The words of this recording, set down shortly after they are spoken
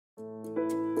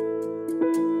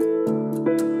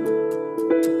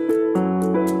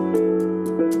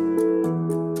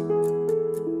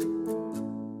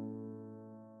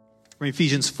From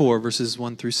Ephesians 4, verses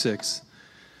 1 through 6.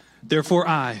 Therefore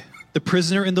I, the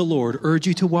prisoner in the Lord, urge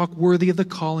you to walk worthy of the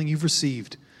calling you've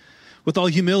received, with all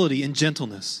humility and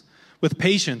gentleness, with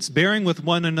patience, bearing with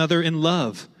one another in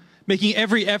love, making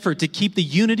every effort to keep the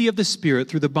unity of the Spirit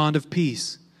through the bond of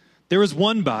peace. There is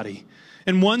one body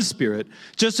and one Spirit,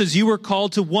 just as you were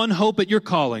called to one hope at your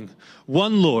calling,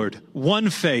 one Lord, one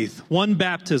faith, one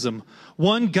baptism,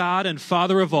 one God and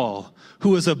Father of all,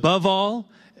 who is above all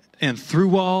and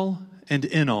through all and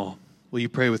in all. Will you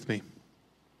pray with me?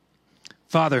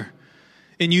 Father,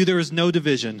 in you there is no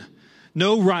division,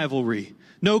 no rivalry,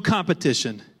 no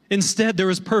competition. Instead, there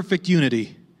is perfect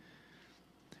unity.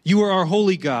 You are our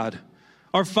holy God,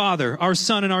 our Father, our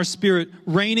Son, and our Spirit,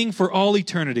 reigning for all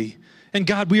eternity. And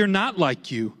God, we are not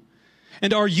like you.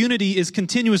 And our unity is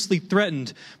continuously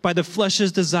threatened by the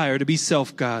flesh's desire to be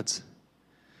self-gods.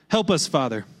 Help us,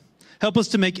 Father. Help us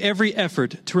to make every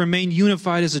effort to remain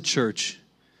unified as a church.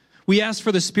 We ask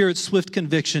for the Spirit's swift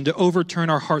conviction to overturn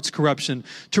our heart's corruption,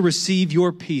 to receive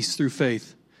your peace through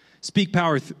faith. Speak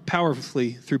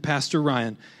powerfully through Pastor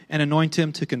Ryan and anoint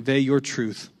him to convey your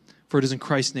truth. For it is in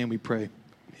Christ's name we pray.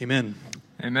 Amen.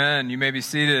 Amen. You may be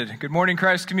seated. Good morning,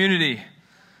 Christ community.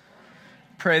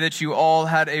 Pray that you all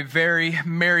had a very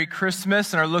Merry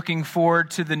Christmas and are looking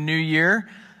forward to the new year.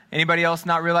 Anybody else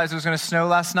not realize it was going to snow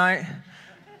last night?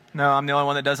 No, I'm the only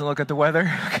one that doesn't look at the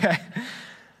weather. Okay.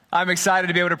 I'm excited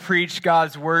to be able to preach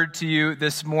God's word to you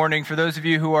this morning. For those of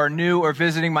you who are new or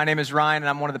visiting, my name is Ryan, and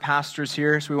I'm one of the pastors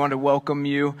here, so we want to welcome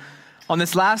you. On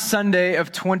this last Sunday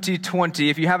of 2020,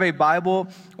 if you have a Bible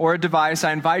or a device,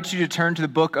 I invite you to turn to the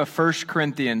book of 1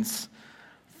 Corinthians.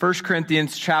 1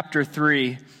 Corinthians chapter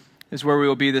 3 is where we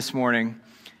will be this morning.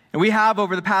 And we have,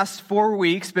 over the past 4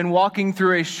 weeks, been walking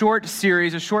through a short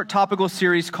topical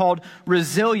series called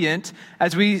Resilient,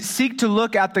 as we seek to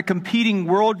look at the competing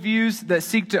worldviews that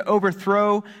seek to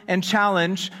overthrow and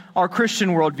challenge our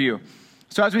Christian worldview.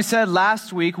 So as we said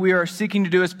last week, we are seeking to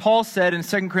do, as Paul said in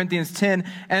 2 Corinthians 10,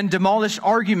 and demolish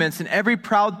arguments and every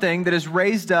proud thing that is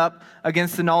raised up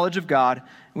against the knowledge of God.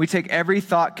 And we take every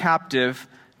thought captive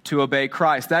to obey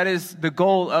Christ. That is the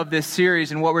goal of this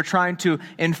series and what we're trying to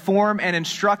inform and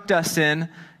instruct us in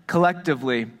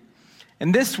collectively.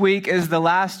 And this week is the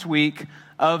last week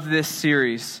of this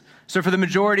series. So for the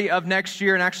majority of next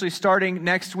year, and actually starting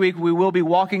next week, we will be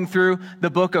walking through the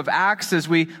book of Acts as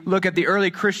we look at the early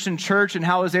Christian church and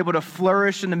how it was able to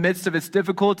flourish in the midst of its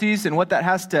difficulties and what that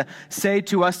has to say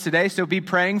to us today. So be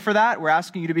praying for that. We're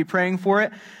asking you to be praying for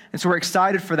it. And so we're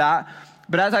excited for that.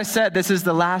 But as I said, this is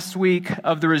the last week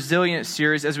of the Resilient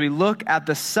series as we look at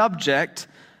the subject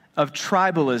of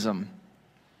tribalism.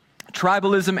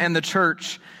 Tribalism and the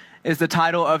church is the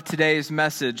title of today's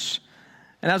message.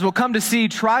 And as we'll come to see,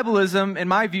 tribalism, in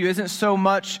my view, isn't so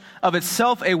much of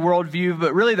itself a worldview,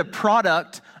 but really the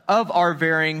product of our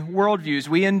varying worldviews.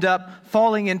 We end up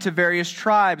falling into various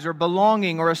tribes or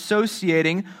belonging or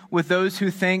associating with those who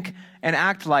think and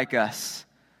act like us.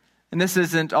 And this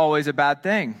isn't always a bad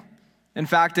thing. In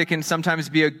fact, it can sometimes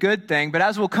be a good thing. But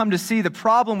as we'll come to see, the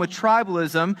problem with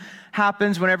tribalism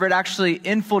happens whenever it actually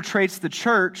infiltrates the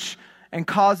church and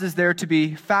causes there to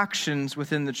be factions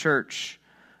within the church.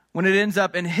 When it ends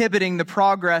up inhibiting the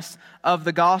progress of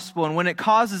the gospel, and when it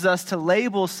causes us to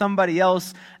label somebody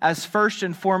else as first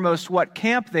and foremost what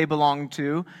camp they belong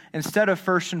to, instead of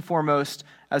first and foremost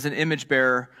as an image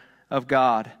bearer of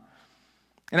God.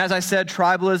 And as I said,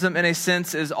 tribalism in a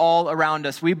sense is all around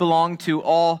us. We belong to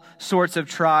all sorts of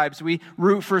tribes. We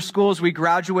root for schools we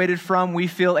graduated from. We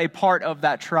feel a part of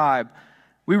that tribe.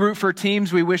 We root for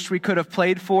teams we wish we could have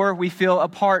played for. We feel a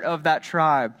part of that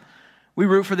tribe. We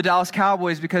root for the Dallas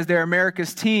Cowboys because they're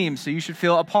America's team, so you should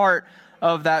feel a part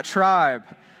of that tribe.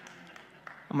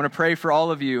 I'm going to pray for all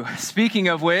of you. Speaking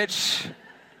of which,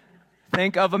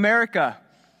 think of America.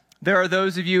 There are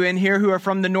those of you in here who are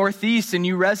from the Northeast and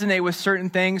you resonate with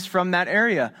certain things from that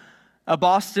area. A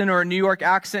Boston or a New York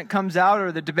accent comes out,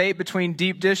 or the debate between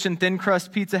deep dish and thin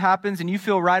crust pizza happens, and you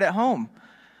feel right at home.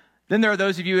 Then there are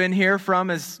those of you in here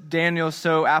from, as Daniel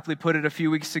so aptly put it a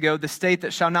few weeks ago, the state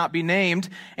that shall not be named,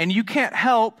 and you can't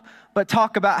help but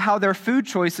talk about how their food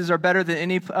choices are better than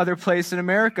any other place in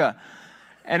America.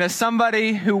 And as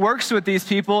somebody who works with these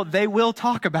people, they will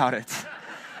talk about it.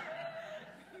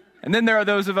 And then there are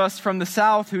those of us from the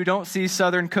South who don't see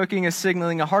Southern cooking as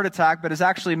signaling a heart attack, but as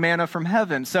actually manna from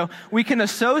heaven. So we can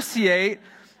associate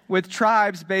with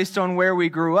tribes based on where we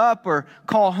grew up, or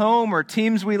call home, or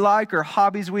teams we like, or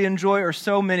hobbies we enjoy, or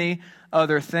so many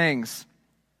other things.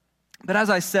 But as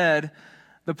I said,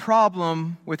 the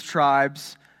problem with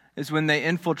tribes is when they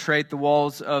infiltrate the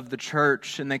walls of the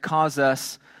church and they cause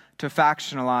us to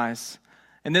factionalize.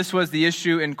 And this was the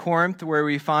issue in Corinth, where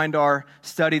we find our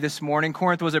study this morning.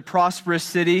 Corinth was a prosperous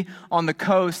city on the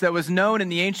coast that was known in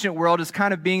the ancient world as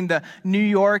kind of being the New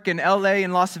York and LA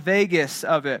and Las Vegas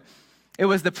of it. It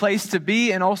was the place to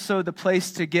be and also the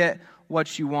place to get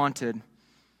what you wanted.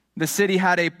 The city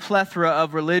had a plethora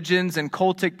of religions and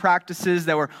cultic practices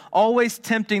that were always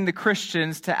tempting the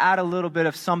Christians to add a little bit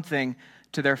of something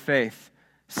to their faith.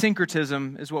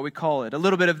 Syncretism is what we call it. A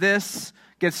little bit of this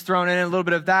gets thrown in, a little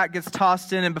bit of that gets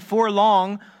tossed in, and before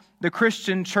long, the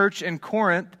Christian church in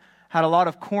Corinth had a lot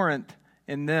of Corinth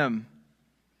in them.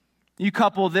 You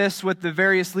couple this with the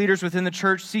various leaders within the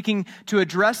church seeking to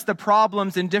address the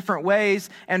problems in different ways,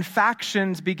 and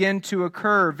factions begin to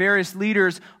occur. Various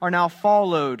leaders are now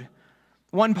followed.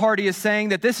 One party is saying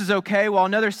that this is okay, while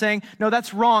another is saying, no,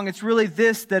 that's wrong. It's really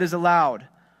this that is allowed.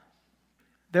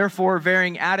 Therefore,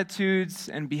 varying attitudes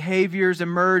and behaviors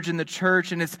emerge in the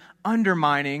church, and it's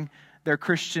undermining their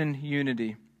Christian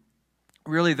unity,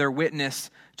 really their witness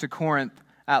to Corinth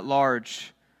at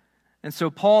large. And so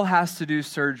Paul has to do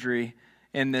surgery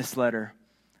in this letter,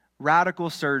 radical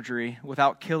surgery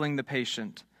without killing the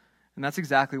patient. And that's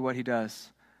exactly what he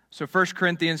does. So 1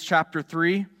 Corinthians chapter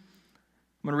 3, I'm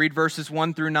going to read verses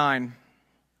 1 through 9.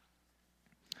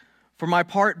 For my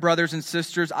part, brothers and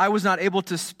sisters, I was not able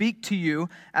to speak to you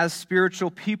as spiritual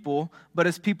people, but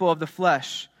as people of the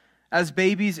flesh, as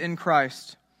babies in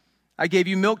Christ. I gave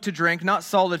you milk to drink, not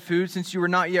solid food, since you were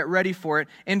not yet ready for it.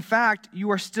 In fact,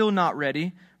 you are still not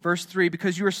ready. Verse 3,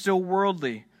 because you are still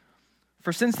worldly.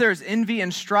 For since there is envy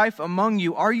and strife among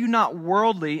you, are you not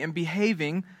worldly and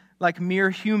behaving like mere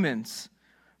humans?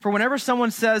 For whenever someone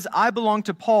says, I belong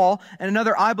to Paul, and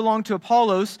another, I belong to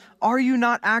Apollos, are you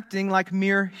not acting like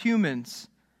mere humans?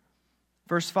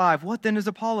 Verse 5, what then is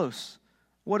Apollos?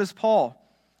 What is Paul?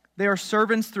 They are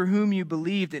servants through whom you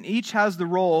believed, and each has the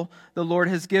role the Lord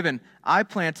has given. I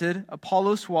planted,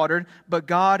 Apollos watered, but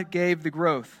God gave the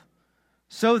growth.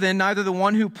 So then, neither the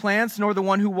one who plants nor the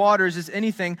one who waters is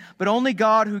anything, but only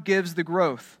God who gives the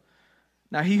growth.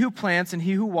 Now he who plants and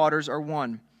he who waters are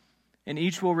one, and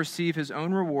each will receive his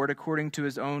own reward according to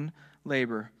his own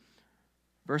labor.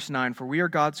 Verse 9, for we are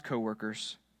God's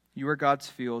co-workers. You are God's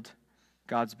field,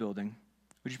 God's building.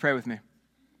 Would you pray with me?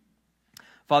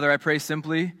 Father, I pray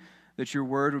simply that your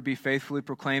word would be faithfully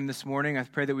proclaimed this morning. I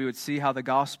pray that we would see how the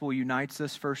gospel unites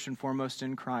us first and foremost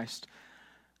in Christ.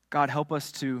 God, help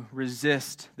us to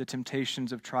resist the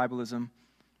temptations of tribalism.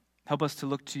 Help us to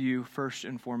look to you first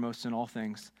and foremost in all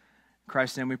things. In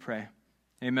Christ's name we pray.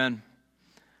 Amen.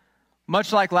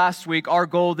 Much like last week, our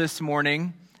goal this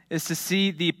morning is to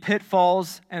see the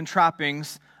pitfalls and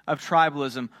trappings of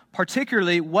tribalism,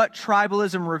 particularly what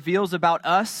tribalism reveals about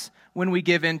us when we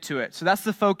give into it. So that's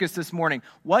the focus this morning.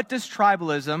 What does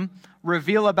tribalism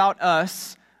reveal about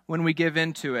us when we give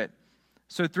into it?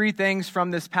 So 3 things from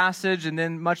this passage, and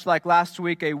then much like last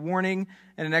week, a warning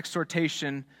and an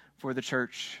exhortation for the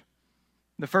church.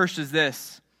 The first is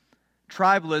this: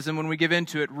 tribalism, when we give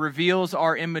into it, reveals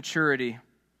our immaturity.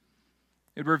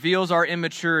 It reveals our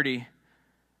immaturity.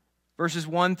 Verses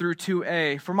 1 through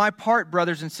 2a. For my part,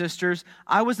 brothers and sisters,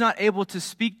 I was not able to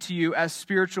speak to you as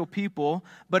spiritual people,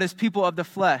 but as people of the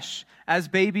flesh, as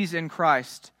babies in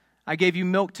Christ. I gave you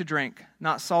milk to drink,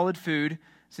 not solid food,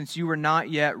 since you were not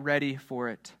yet ready for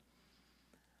it.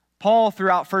 Paul,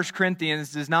 throughout 1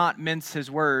 Corinthians, does not mince his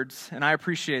words, and I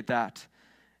appreciate that.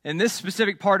 In this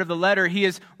specific part of the letter, he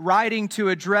is writing to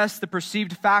address the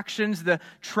perceived factions, the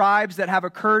tribes that have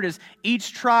occurred, as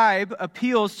each tribe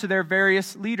appeals to their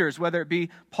various leaders, whether it be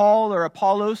Paul or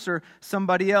Apollos or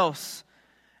somebody else.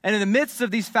 And in the midst of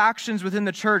these factions within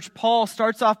the church, Paul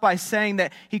starts off by saying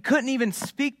that he couldn't even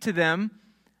speak to them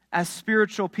as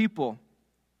spiritual people.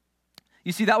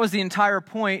 You see, that was the entire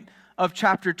point of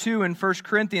chapter 2 in 1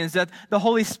 Corinthians, that the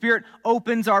Holy Spirit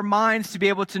opens our minds to be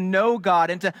able to know God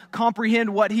and to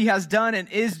comprehend what he has done and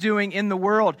is doing in the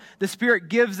world. The Spirit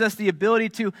gives us the ability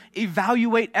to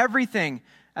evaluate everything,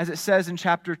 as it says in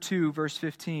chapter 2, verse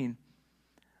 15.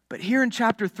 But here in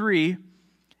chapter 3,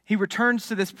 he returns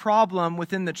to this problem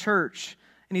within the church,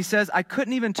 and he says, I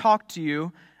couldn't even talk to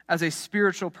you as a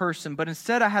spiritual person, but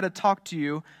instead I had to talk to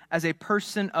you as a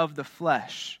person of the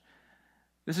flesh.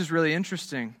 This is really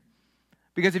interesting.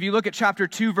 Because if you look at chapter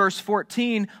 2, verse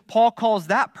 14, Paul calls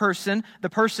that person, the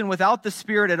person without the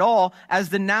Spirit at all, as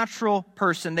the natural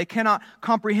person. They cannot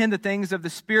comprehend the things of the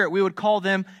Spirit. We would call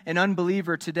them an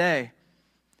unbeliever today.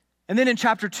 And then in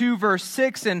chapter 2, verse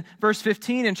 6 and verse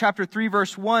 15, and chapter 3,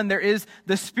 verse 1, there is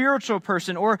the spiritual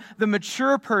person or the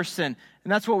mature person.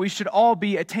 And that's what we should all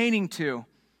be attaining to.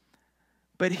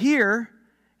 But here,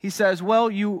 he says, well,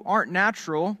 you aren't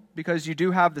natural because you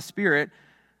do have the Spirit,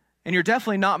 and you're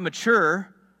definitely not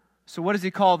mature. So what does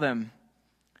he call them?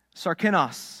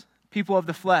 Sarkinos, people of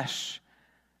the flesh,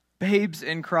 babes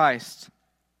in Christ.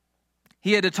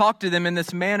 He had to talk to them in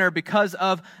this manner because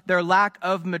of their lack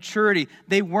of maturity.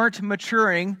 They weren't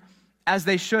maturing as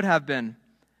they should have been.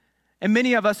 And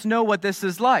many of us know what this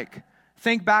is like.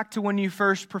 Think back to when you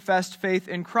first professed faith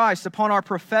in Christ. Upon our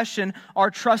profession, our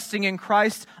trusting in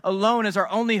Christ alone as our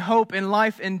only hope in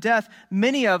life and death,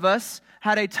 many of us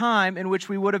had a time in which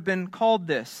we would have been called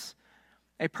this,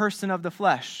 a person of the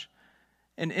flesh,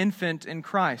 an infant in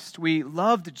Christ. We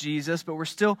loved Jesus, but we're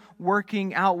still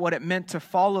working out what it meant to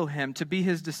follow him, to be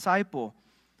his disciple.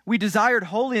 We desired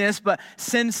holiness, but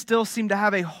sin still seemed to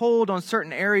have a hold on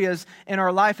certain areas in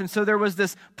our life. And so there was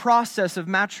this process of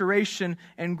maturation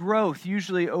and growth,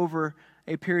 usually over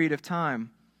a period of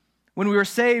time. When we were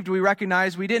saved, we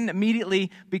recognized we didn't immediately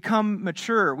become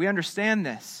mature. We understand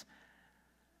this.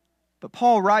 But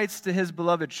Paul writes to his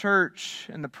beloved church,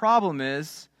 and the problem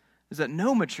is that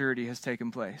no maturity has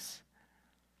taken place.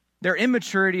 Their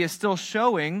immaturity is still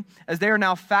showing as they are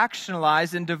now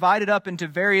factionalized and divided up into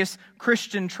various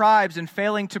Christian tribes and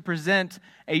failing to present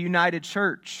a united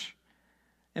church.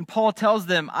 And Paul tells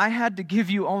them, I had to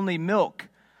give you only milk.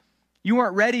 You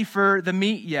weren't ready for the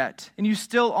meat yet, and you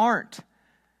still aren't.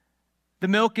 The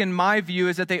milk, in my view,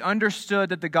 is that they understood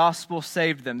that the gospel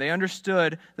saved them. They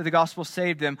understood that the gospel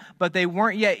saved them, but they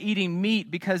weren't yet eating meat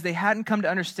because they hadn't come to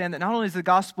understand that not only does the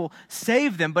gospel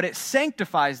save them, but it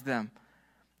sanctifies them.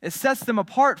 It sets them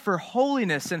apart for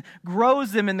holiness and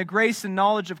grows them in the grace and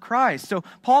knowledge of Christ. So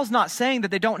Paul's not saying that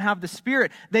they don't have the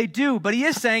Spirit. They do, but he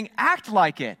is saying act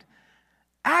like it.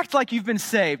 Act like you've been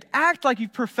saved. Act like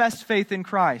you've professed faith in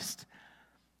Christ.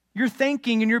 Your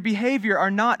thinking and your behavior are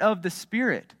not of the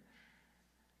Spirit.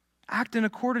 Act in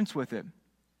accordance with it.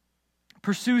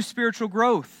 Pursue spiritual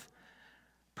growth.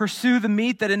 Pursue the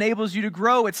meat that enables you to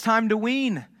grow. It's time to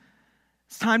wean.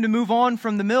 It's time to move on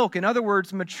from the milk. In other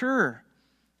words, mature.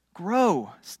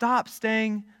 Grow. Stop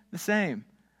staying the same.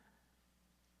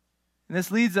 And this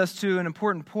leads us to an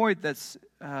important point that's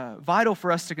vital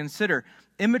for us to consider.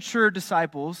 Immature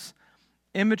disciples,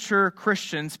 immature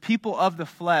Christians, people of the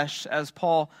flesh, as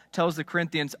Paul tells the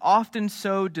Corinthians, often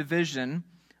sow division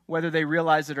whether they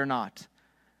realize it or not.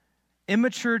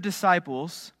 Immature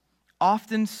disciples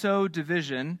often sow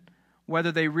division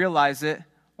whether they realize it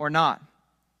or not.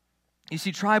 You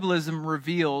see, tribalism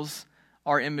reveals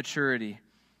our immaturity.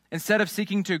 Instead of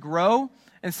seeking to grow,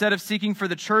 instead of seeking for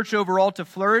the church overall to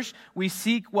flourish, we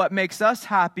seek what makes us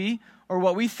happy or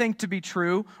what we think to be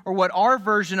true or what our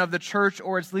version of the church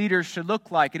or its leaders should look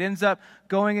like. It ends up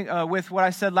going with what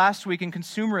I said last week in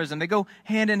consumerism. They go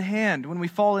hand in hand when we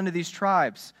fall into these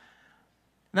tribes.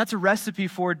 And that's a recipe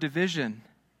for division.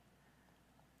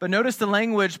 But notice the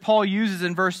language Paul uses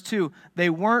in verse 2. They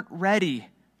weren't ready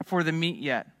for the meat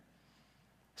yet.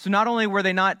 So not only were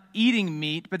they not eating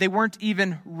meat, but they weren't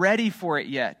even ready for it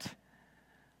yet.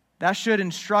 That should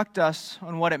instruct us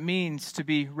on what it means to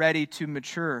be ready to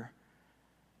mature,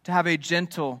 to have a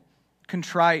gentle,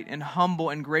 contrite, and humble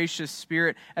and gracious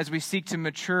spirit as we seek to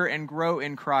mature and grow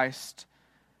in Christ.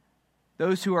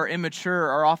 Those who are immature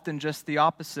are often just the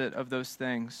opposite of those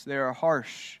things. They are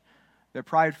harsh, they're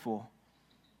prideful,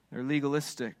 they're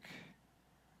legalistic.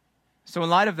 So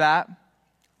in light of that,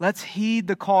 let's heed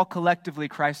the call collectively,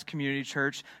 Christ Community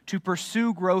Church, to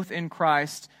pursue growth in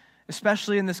Christ,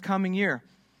 especially in this coming year.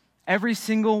 Every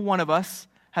single one of us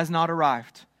has not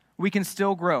arrived. We can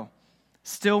still grow,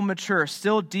 still mature,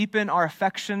 still deepen our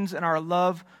affections and our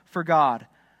love for God.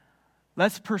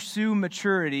 Let's pursue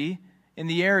maturity in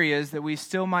the areas that we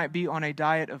still might be on a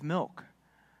diet of milk.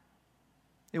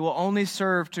 It will only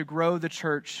serve to grow the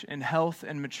church in health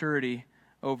and maturity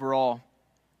overall.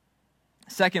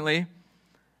 Secondly,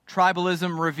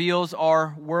 tribalism reveals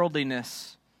our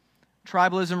worldliness.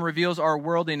 Tribalism reveals our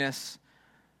worldliness.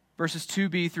 Verses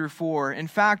 2b through 4. In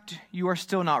fact, you are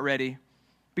still not ready,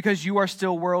 because you are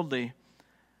still worldly.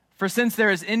 For since there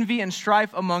is envy and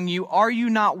strife among you, are you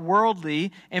not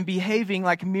worldly and behaving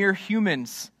like mere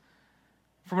humans?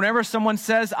 For whenever someone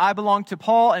says, I belong to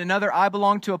Paul, and another, I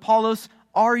belong to Apollos,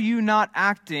 are you not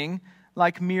acting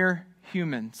like mere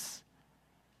humans?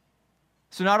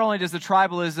 So not only does the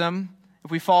tribalism,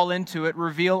 if we fall into it,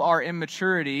 reveal our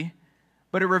immaturity,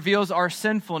 but it reveals our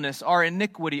sinfulness, our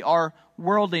iniquity, our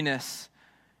worldliness.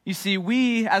 You see,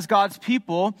 we as God's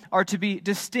people are to be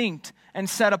distinct and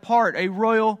set apart, a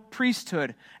royal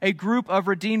priesthood, a group of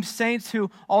redeemed saints who,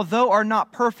 although are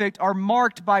not perfect, are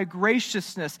marked by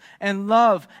graciousness and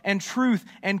love and truth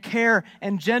and care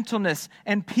and gentleness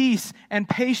and peace and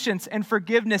patience and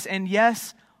forgiveness and,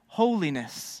 yes,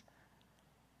 holiness.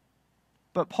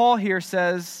 But Paul here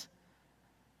says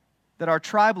that our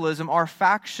tribalism, our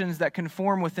factions that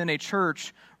conform within a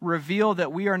church, reveal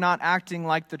that we are not acting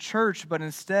like the church, but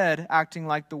instead acting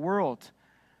like the world.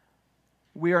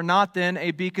 We are not then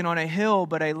a beacon on a hill,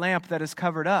 but a lamp that is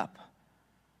covered up.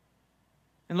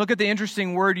 And look at the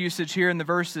interesting word usage here in the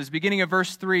verses. Beginning of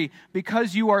verse 3,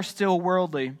 because you are still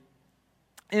worldly.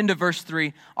 Into verse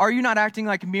 3, are you not acting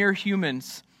like mere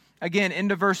humans? Again,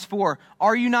 into verse 4,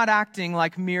 are you not acting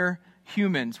like mere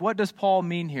humans? What does Paul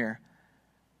mean here?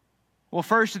 Well,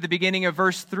 first, at the beginning of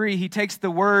verse 3, he takes the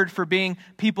word for being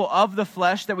people of the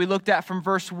flesh that we looked at from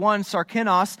verse 1,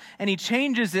 sarkinos, and he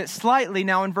changes it slightly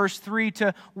now in verse 3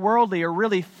 to worldly, or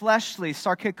really fleshly,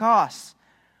 sarkikos.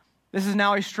 This is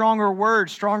now a stronger word,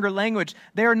 stronger language.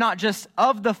 They are not just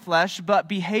of the flesh, but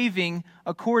behaving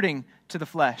according to the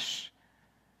flesh.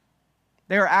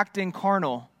 They are acting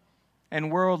carnal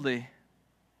and worldly,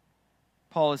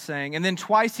 Paul is saying. And then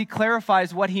twice he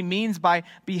clarifies what he means by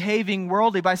behaving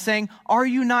worldly by saying, are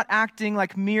you not acting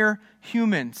like mere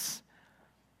humans?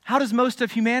 How does most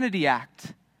of humanity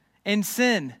act? In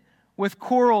sin, with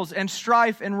quarrels and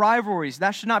strife and rivalries.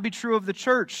 That should not be true of the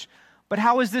church. But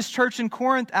how is this church in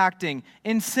Corinth acting?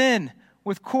 In sin,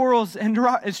 with quarrels and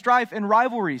strife and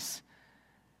rivalries.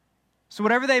 So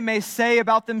whatever they may say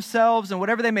about themselves and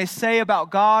whatever they may say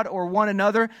about God or one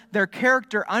another, their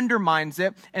character undermines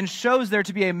it and shows there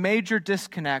to be a major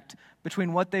disconnect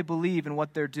between what they believe and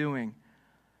what they're doing.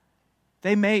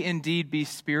 They may indeed be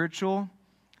spiritual,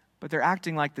 but they're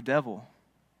acting like the devil.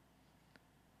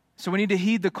 So we need to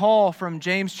heed the call from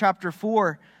James chapter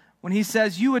 4 when he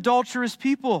says, you adulterous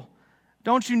people,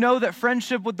 don't you know that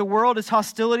friendship with the world is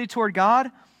hostility toward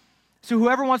God? So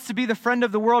whoever wants to be the friend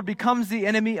of the world becomes the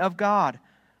enemy of God.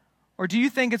 Or do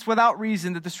you think it's without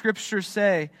reason that the scriptures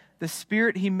say, the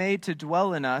Spirit he made to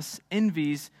dwell in us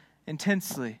envies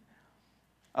intensely?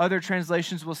 Other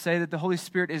translations will say that the Holy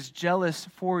Spirit is jealous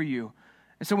for you.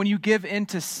 And so when you give in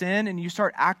to sin and you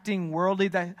start acting worldly,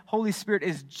 the Holy Spirit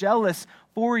is jealous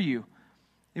for you.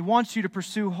 He wants you to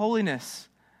pursue holiness.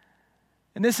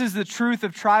 And this is the truth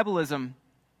of tribalism.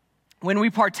 When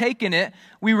we partake in it,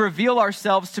 we reveal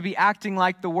ourselves to be acting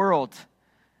like the world.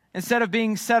 Instead of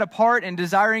being set apart and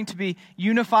desiring to be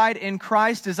unified in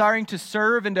Christ, desiring to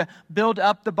serve and to build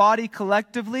up the body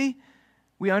collectively,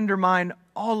 we undermine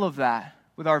all of that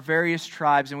with our various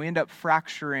tribes, and we end up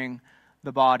fracturing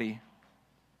the body.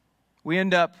 We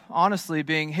end up, honestly,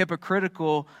 being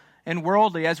hypocritical and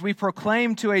worldly as we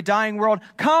proclaim to a dying world,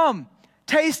 come,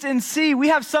 taste and see, we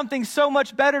have something so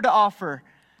much better to offer.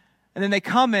 And then they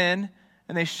come in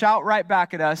and they shout right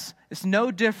back at us, it's no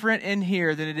different in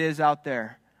here than it is out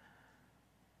there.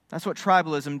 That's what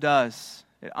tribalism does.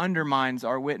 It undermines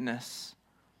our witness.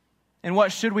 And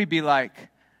what should we be like?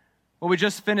 Well, we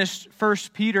just finished 1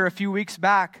 Peter a few weeks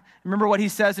back. Remember what he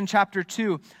says in chapter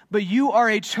 2. But you are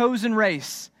a chosen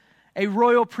race, a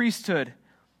royal priesthood,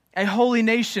 a holy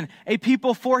nation, a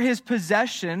people for his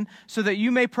possession, so that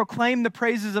you may proclaim the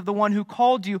praises of the one who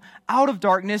called you out of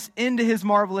darkness into his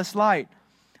marvelous light.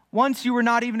 Once you were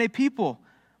not even a people,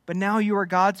 but now you are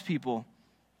God's people.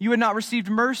 You had not received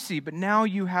mercy, but now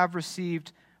you have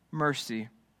received mercy.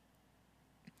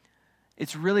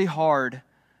 It's really hard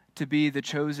to be the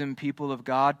chosen people of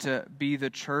God, to be the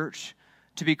church,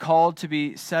 to be called, to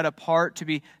be set apart, to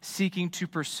be seeking to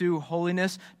pursue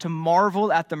holiness, to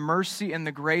marvel at the mercy and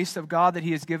the grace of God that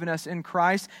he has given us in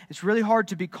Christ. It's really hard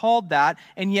to be called that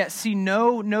and yet see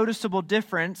no noticeable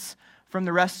difference from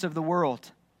the rest of the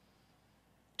world.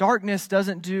 Darkness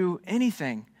doesn't do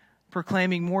anything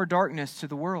proclaiming more darkness to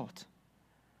the world.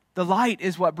 The light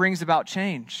is what brings about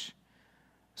change.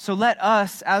 So let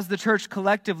us, as the church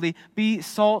collectively, be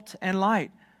salt and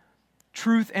light,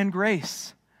 truth and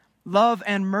grace, love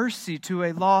and mercy to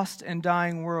a lost and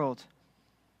dying world.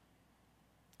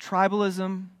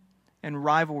 Tribalism and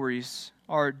rivalries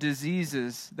are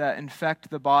diseases that infect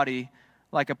the body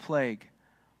like a plague,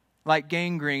 like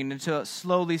gangrene, until it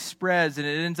slowly spreads and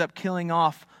it ends up killing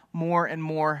off more and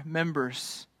more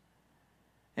members.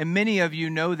 And many of you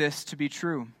know this to be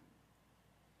true.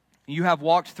 You have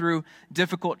walked through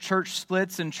difficult church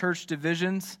splits and church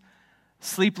divisions,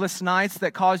 sleepless nights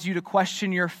that cause you to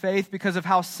question your faith because of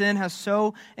how sin has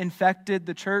so infected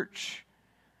the church.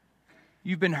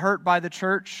 You've been hurt by the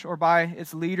church or by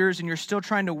its leaders, and you're still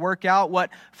trying to work out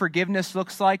what forgiveness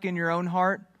looks like in your own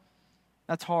heart.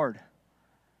 That's hard.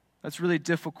 That's really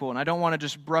difficult. And I don't want to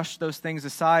just brush those things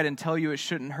aside and tell you it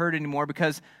shouldn't hurt anymore,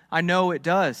 because I know it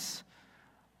does.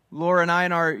 Laura and I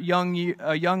in our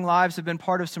young lives have been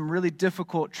part of some really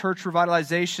difficult church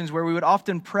revitalizations where we would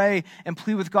often pray and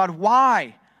plead with God,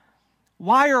 why?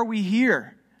 Why are we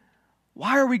here?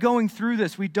 Why are we going through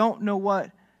this? We don't know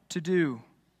what to do.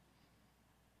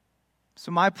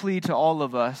 So my plea to all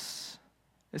of us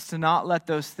is to not let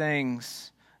those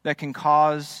things that can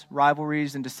cause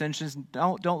rivalries and dissensions,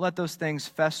 don't let those things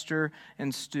fester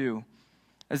and stew,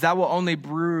 as that will only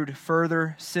brood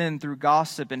further sin through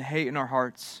gossip and hate in our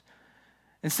hearts.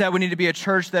 Instead, we need to be a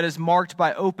church that is marked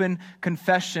by open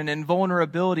confession and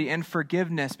vulnerability and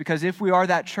forgiveness, because if we are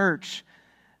that church,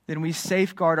 then we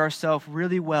safeguard ourselves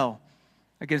really well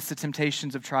against the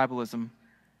temptations of tribalism.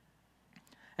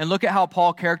 And look at how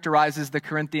Paul characterizes the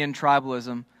Corinthian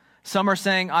tribalism. Some are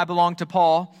saying, I belong to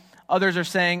Paul. Others are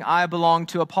saying, I belong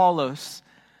to Apollos.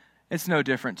 It's no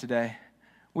different today.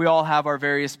 We all have our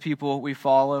various people we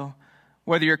follow.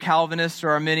 Whether you're Calvinist or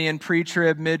Arminian,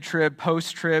 pre-trib, mid-trib,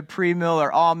 post-trib, pre-mill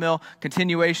or all-mill,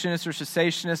 continuationist or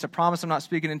cessationist, I promise I'm not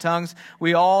speaking in tongues.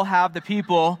 We all have the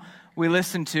people we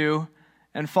listen to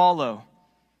and follow.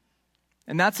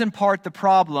 And that's in part the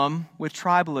problem with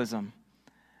tribalism.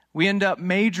 We end up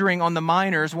majoring on the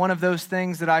minors, one of those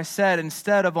things that I said,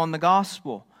 instead of on the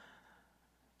gospel.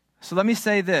 So let me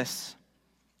say this.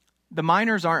 The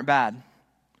minors aren't bad.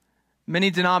 Many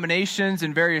denominations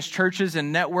and various churches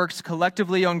and networks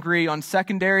collectively agree on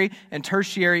secondary and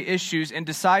tertiary issues and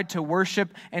decide to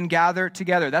worship and gather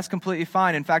together. That's completely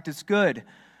fine. In fact, it's good.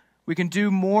 We can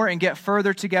do more and get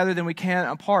further together than we can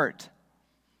apart.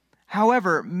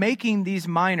 However, making these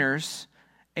minors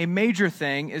a major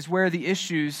thing is where the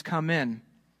issues come in.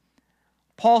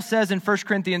 Paul says in 1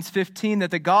 Corinthians 15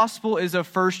 that the gospel is of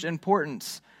first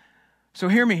importance. So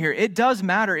hear me here. It does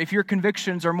matter if your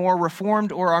convictions are more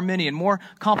Reformed or Arminian, more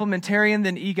complementarian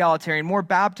than egalitarian, more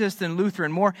Baptist than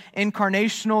Lutheran, more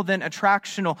incarnational than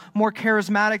attractional, more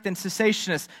charismatic than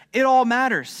cessationist. It all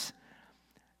matters.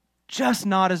 Just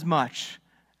not as much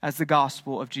as the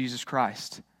gospel of Jesus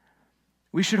Christ.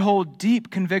 We should hold deep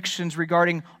convictions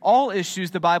regarding all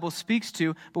issues the Bible speaks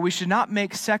to, but we should not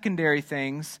make secondary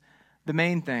things the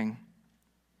main thing.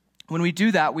 When we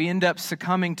do that, we end up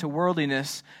succumbing to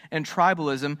worldliness and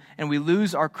tribalism, and we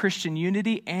lose our Christian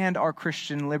unity and our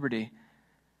Christian liberty.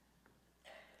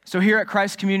 So here at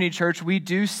Christ Community Church, we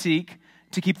do seek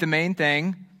to keep the main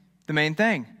thing,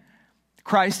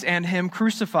 Christ and Him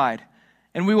crucified.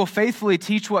 And we will faithfully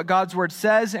teach what God's Word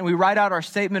says, and we write out our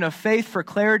statement of faith for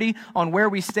clarity on where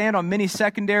we stand on many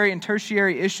secondary and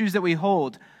tertiary issues that we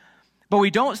hold. But we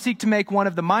don't seek to make one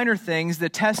of the minor things the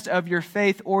test of your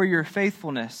faith or your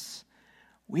faithfulness.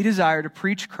 We desire to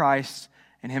preach Christ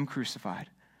and Him crucified,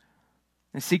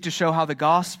 and seek to show how the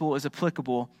gospel is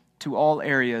applicable to all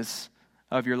areas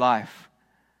of your life.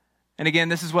 And again,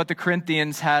 this is what the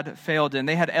Corinthians had failed in.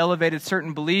 They had elevated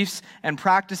certain beliefs and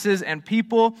practices and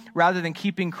people rather than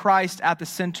keeping Christ at the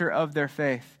center of their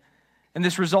faith. And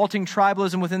this resulting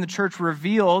tribalism within the church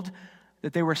revealed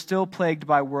that they were still plagued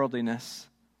by worldliness.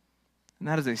 And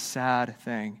that is a sad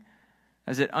thing,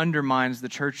 as it undermines the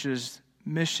church's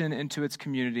mission into its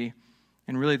community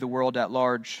and really the world at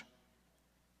large.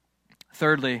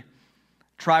 Thirdly,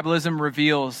 tribalism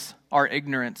reveals our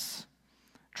ignorance.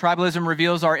 Tribalism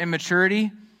reveals our immaturity,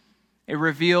 it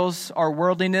reveals our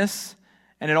worldliness,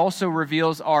 and it also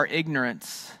reveals our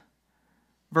ignorance.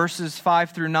 Verses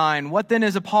 5 through 9. What then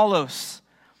is Apollos?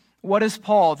 What is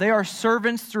Paul? They are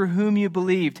servants through whom you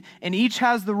believed, and each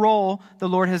has the role the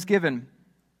Lord has given.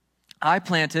 I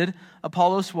planted,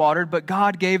 Apollos watered, but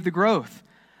God gave the growth.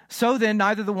 So then,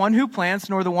 neither the one who plants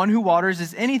nor the one who waters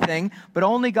is anything, but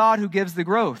only God who gives the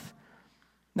growth.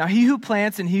 Now he who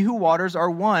plants and he who waters are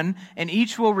one, and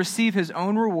each will receive his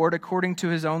own reward according to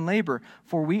his own labor.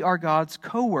 For we are God's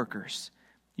co-workers.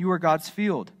 You are God's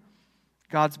field,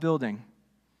 God's building.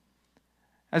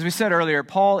 As we said earlier,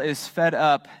 Paul is fed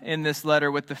up in this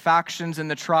letter with the factions and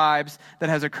the tribes that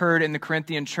has occurred in the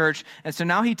Corinthian church. And so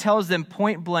now he tells them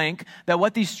point blank that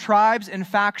what these tribes and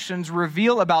factions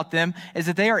reveal about them is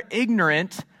that they are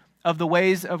ignorant of the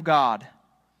ways of God.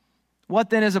 What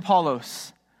then is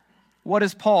Apollos? What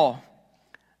is Paul?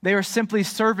 They are simply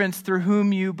servants through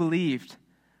whom you believed.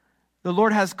 The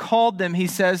Lord has called them, he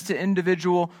says, to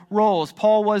individual roles.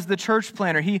 Paul was the church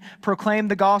planner. He proclaimed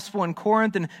the gospel in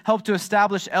Corinth and helped to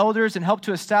establish elders and helped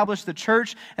to establish the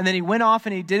church. And then he went off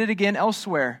and he did it again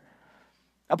elsewhere.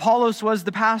 Apollos was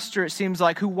the pastor, it seems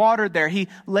like, who watered there. He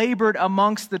labored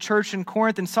amongst the church in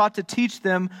Corinth and sought to teach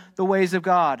them the ways of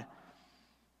God.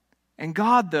 And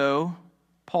God, though,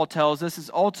 Paul tells us, is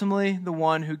ultimately the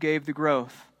one who gave the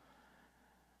growth.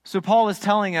 So Paul is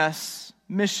telling us,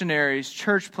 missionaries,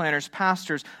 church planners,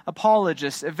 pastors,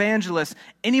 apologists, evangelists,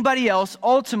 anybody else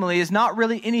ultimately is not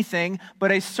really anything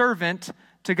but a servant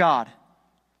to God.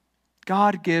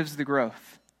 God gives the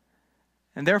growth.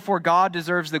 And therefore God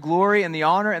deserves the glory and the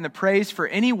honor and the praise for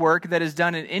any work that is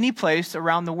done in any place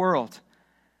around the world.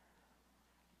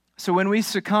 So when we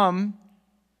succumb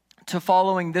to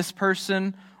following this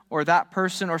person or that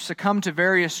person, or succumb to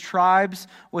various tribes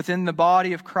within the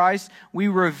body of Christ, we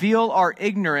reveal our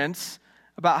ignorance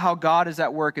about how God is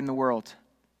at work in the world.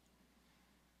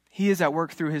 He is at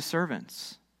work through his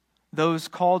servants, those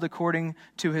called according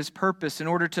to his purpose in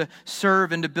order to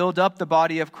serve and to build up the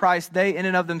body of Christ. They in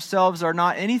and of themselves are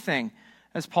not anything,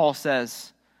 as Paul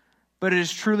says, but it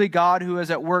is truly God who is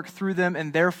at work through them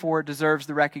and therefore deserves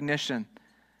the recognition.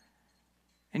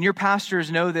 And your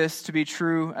pastors know this to be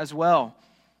true as well.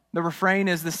 The refrain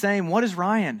is the same. What is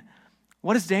Ryan?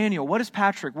 What is Daniel? What is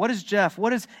Patrick? What is Jeff?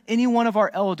 What is any one of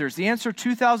our elders? The answer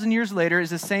 2,000 years later is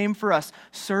the same for us,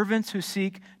 servants who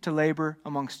seek to labor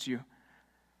amongst you.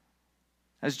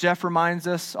 As Jeff reminds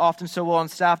us often so well on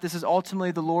staff, this is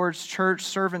ultimately the Lord's church.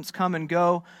 Servants come and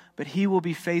go, but he will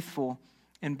be faithful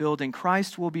in building.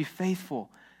 Christ will be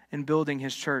faithful in building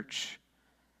his church.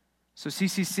 So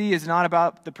CCC is not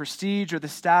about the prestige or the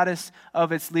status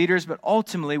of its leaders, but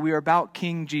ultimately we are about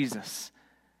King Jesus.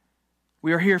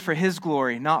 We are here for his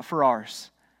glory, not for ours.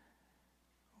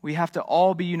 We have to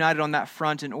all be united on that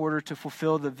front in order to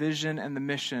fulfill the vision and the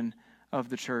mission of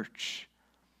the church.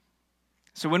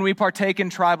 So when we partake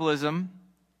in tribalism,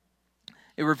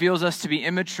 it reveals us to be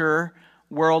immature,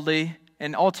 worldly,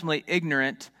 and ultimately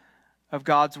ignorant of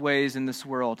God's ways in this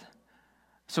world.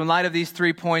 So in light of these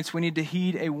 3 points, we need to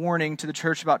heed a warning to the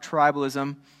church about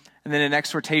tribalism and then an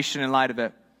exhortation in light of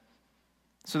it.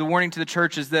 So the warning to the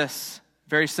church is this,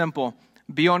 very simple.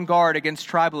 Be on guard against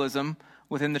tribalism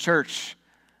within the church.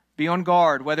 Be on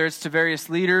guard, whether it's to various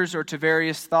leaders or to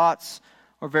various thoughts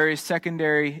or various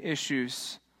secondary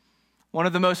issues. One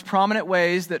of the most prominent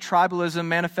ways that tribalism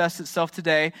manifests itself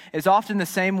today is often the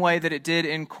same way that it did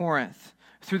in Corinth,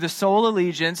 through the sole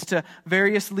allegiance to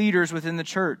various leaders within the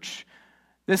church.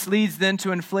 This leads then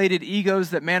to inflated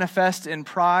egos that manifest in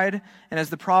pride, and as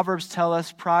the Proverbs tell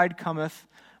us, pride cometh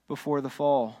before the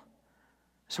fall.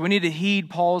 So we need to heed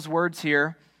Paul's words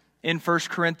here in 1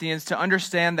 Corinthians to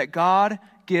understand that God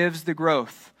gives the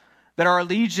growth, that our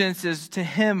allegiance is to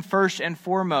him first and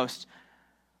foremost.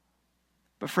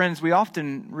 But friends, we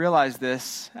often realize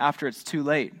this after it's too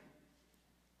late.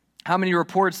 How many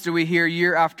reports do we hear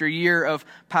year after year of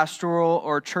pastoral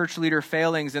or church leader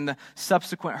failings and the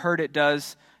subsequent hurt it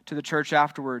does to the church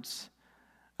afterwards?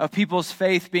 Of people's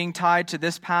faith being tied to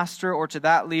this pastor or to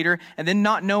that leader and then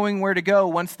not knowing where to go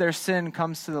once their sin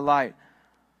comes to the light.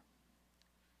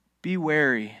 Be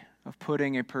wary of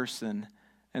putting a person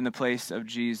in the place of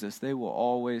Jesus. They will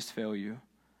always fail you.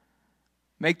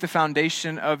 Make the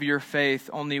foundation of your faith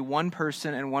only one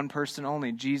person and one person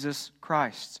only, Jesus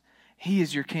Christ. He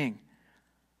is your King.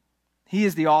 He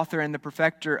is the author and the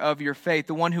perfecter of your faith,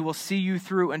 the one who will see you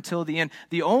through until the end,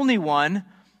 the only one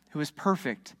who is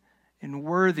perfect and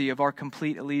worthy of our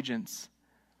complete allegiance.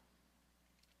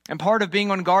 And part of being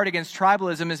on guard against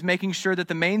tribalism is making sure that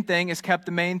the main thing is kept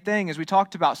the main thing, as we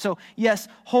talked about. So yes,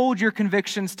 hold your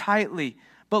convictions tightly,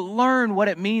 but learn what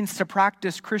it means to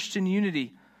practice Christian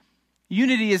unity.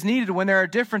 Unity is needed when there are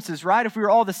differences, right? If we were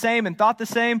all the same and thought the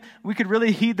same, we could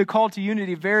really heed the call to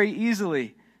unity very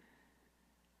easily.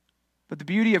 But the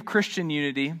beauty of Christian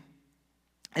unity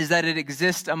is that it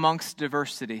exists amongst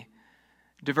diversity,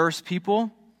 diverse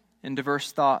people and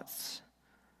diverse thoughts.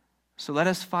 So let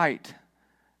us fight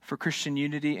for Christian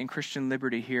unity and Christian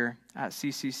liberty here at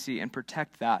CCC and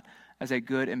protect that as a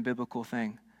good and biblical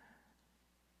thing.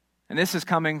 And this is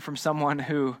coming from someone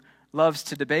who loves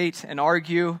to debate and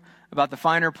argue about the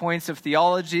finer points of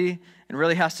theology and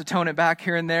really has to tone it back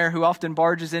here and there, who often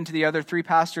barges into the other three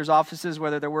pastors' offices,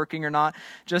 whether they're working or not,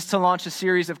 just to launch a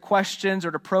series of questions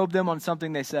or to probe them on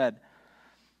something they said.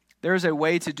 There is a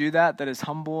way to do that is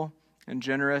humble and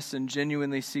generous and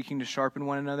genuinely seeking to sharpen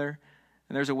one another.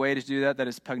 And there's a way to do that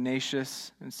is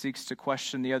pugnacious and seeks to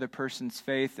question the other person's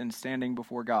faith and standing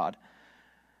before God.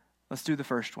 Let's do the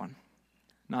first one,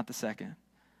 not the second.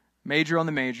 Major on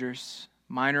the majors,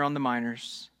 minor on the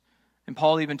minors. And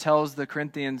Paul even tells the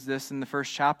Corinthians this in the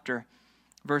first chapter,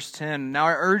 verse 10. Now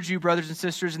I urge you, brothers and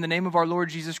sisters, in the name of our Lord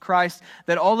Jesus Christ,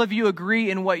 that all of you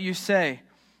agree in what you say,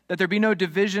 that there be no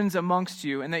divisions amongst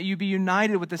you, and that you be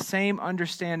united with the same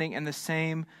understanding and the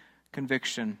same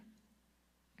conviction.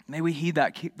 May we heed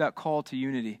that call to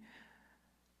unity.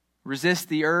 Resist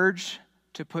the urge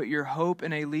to put your hope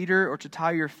in a leader or to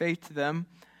tie your faith to them,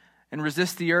 and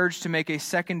resist the urge to make a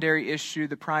secondary issue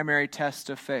the primary test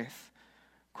of faith.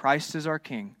 Christ is our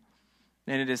King,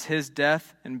 and it is his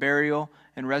death and burial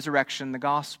and resurrection, the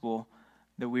gospel,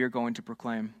 that we are going to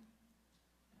proclaim.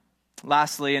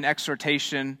 Lastly, an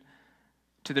exhortation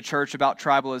to the church about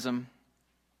tribalism,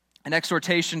 an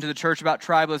exhortation to the church about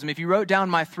tribalism. If you wrote down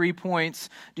my 3 points,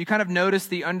 do you kind of notice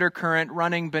the undercurrent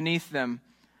running beneath them?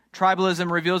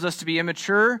 Tribalism reveals us to be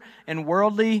immature and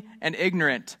worldly and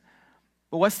ignorant.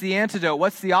 But what's the antidote?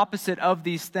 What's the opposite of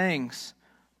these things?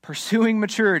 Pursuing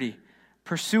maturity,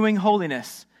 pursuing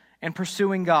holiness, and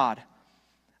pursuing God.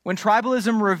 When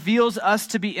tribalism reveals us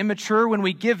to be immature, when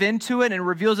we give into it and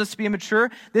reveals us to be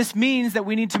immature, this means that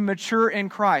we need to mature in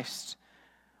Christ.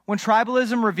 When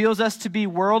tribalism reveals us to be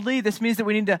worldly, this means that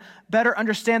we need to better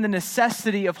understand the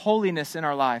necessity of holiness in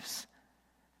our lives.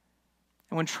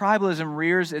 And when tribalism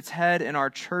rears its head in our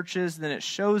churches, then it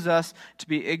shows us to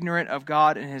be ignorant of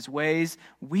God and His ways.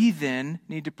 We then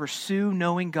need to pursue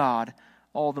knowing God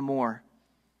all the more.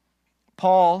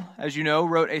 Paul, as you know,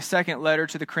 wrote a second letter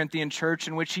to the Corinthian church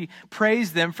in which he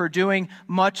praised them for doing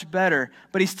much better.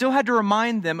 But he still had to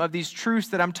remind them of these truths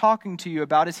that I'm talking to you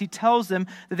about as he tells them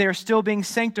that they are still being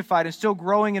sanctified and still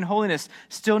growing in holiness,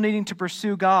 still needing to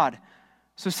pursue God.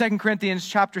 So 2 Corinthians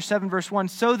chapter 7, verse 1,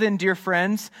 "So then, dear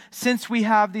friends, since we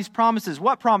have these promises,"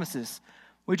 what promises?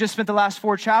 We just spent the last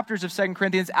 4 chapters of 2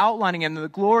 Corinthians outlining them, the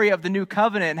glory of the new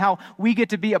covenant and how we get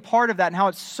to be a part of that and how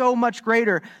it's so much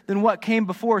greater than what came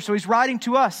before. So he's writing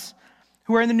to us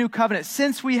who are in the new covenant.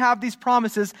 "Since we have these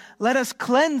promises, let us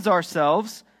cleanse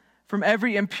ourselves from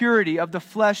every impurity of the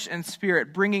flesh and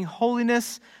spirit, bringing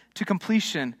holiness to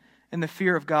completion in the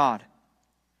fear of God."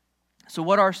 So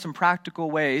what are some practical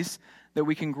ways that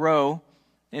we can grow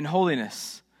in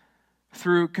holiness?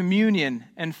 Through communion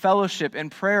and fellowship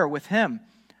and prayer with Him.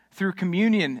 Through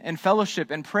communion and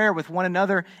fellowship and prayer with one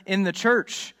another in the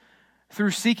church.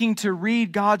 Through seeking to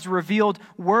read God's revealed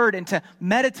word and to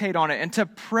meditate on it and to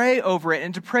pray over it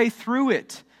and to pray through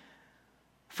it.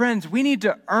 Friends, we need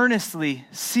to earnestly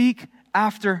seek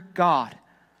after God.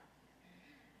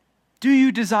 Do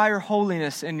you desire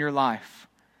holiness in your life?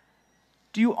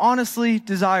 Do you honestly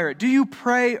desire it? Do you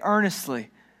pray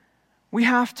earnestly? We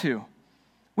have to.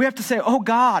 We have to say, "Oh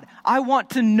God, I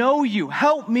want to know you.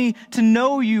 Help me to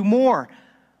know you more.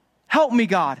 Help me,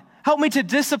 God. Help me to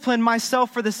discipline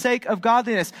myself for the sake of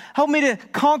godliness. Help me to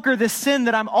conquer this sin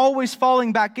that I'm always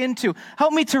falling back into.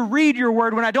 Help me to read your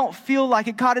word when I don't feel like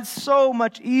it. God, it's so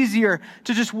much easier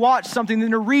to just watch something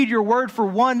than to read your word for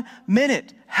 1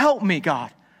 minute. Help me,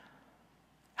 God.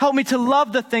 Help me to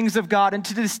love the things of God and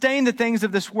to disdain the things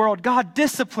of this world. God,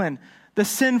 discipline the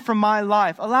sin from my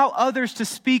life. Allow others to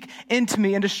speak into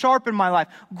me and to sharpen my life.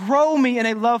 Grow me in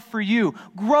a love for you.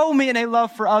 Grow me in a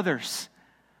love for others."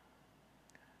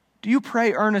 Do you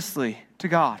pray earnestly to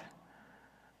God?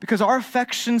 Because our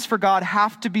affections for God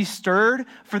have to be stirred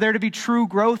for there to be true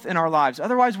growth in our lives.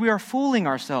 Otherwise, we are fooling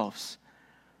ourselves.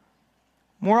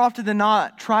 More often than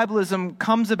not, tribalism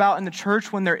comes about in the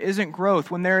church when there isn't growth,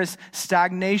 when there is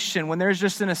stagnation, when there's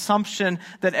just an assumption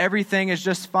that everything is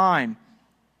just fine.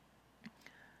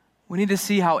 We need to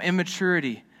see how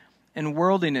immaturity and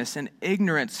worldliness and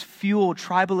ignorance fuel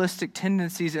tribalistic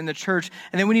tendencies in the church.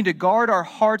 And then we need to guard our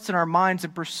hearts and our minds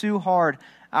and pursue hard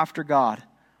after God.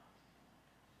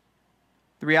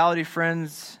 The reality,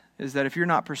 friends, is that if you're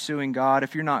not pursuing God,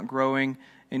 if you're not growing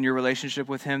in your relationship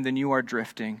with Him, then you are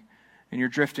drifting, and you're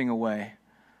drifting away.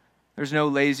 There's no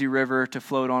lazy river to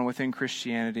float on within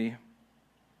Christianity.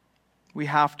 We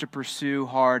have to pursue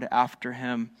hard after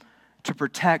Him to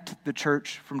protect the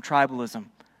church from tribalism,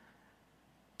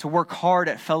 to work hard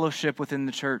at fellowship within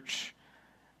the church,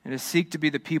 and to seek to be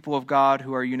the people of God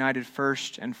who are united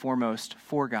first and foremost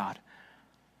for God.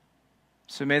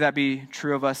 So may that be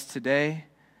true of us today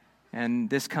and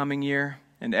this coming year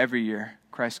and every year,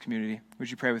 Christ Community.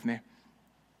 Would you pray with me?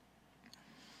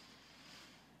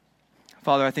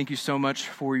 Father, I thank you so much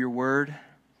for your word.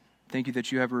 Thank you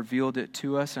that you have revealed it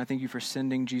to us, and I thank you for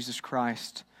sending Jesus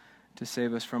Christ to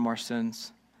save us from our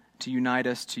sins, to unite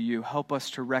us to you. Help us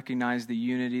to recognize the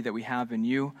unity that we have in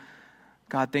you.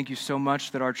 God, thank you so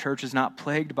much that our church is not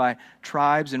plagued by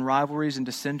tribes and rivalries and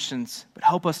dissensions, but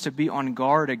help us to be on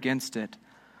guard against it.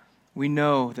 We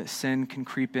know that sin can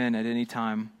creep in at any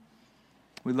time.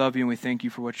 We love you and we thank you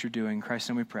for what you're doing. In Christ's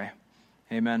name we pray.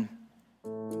 Amen.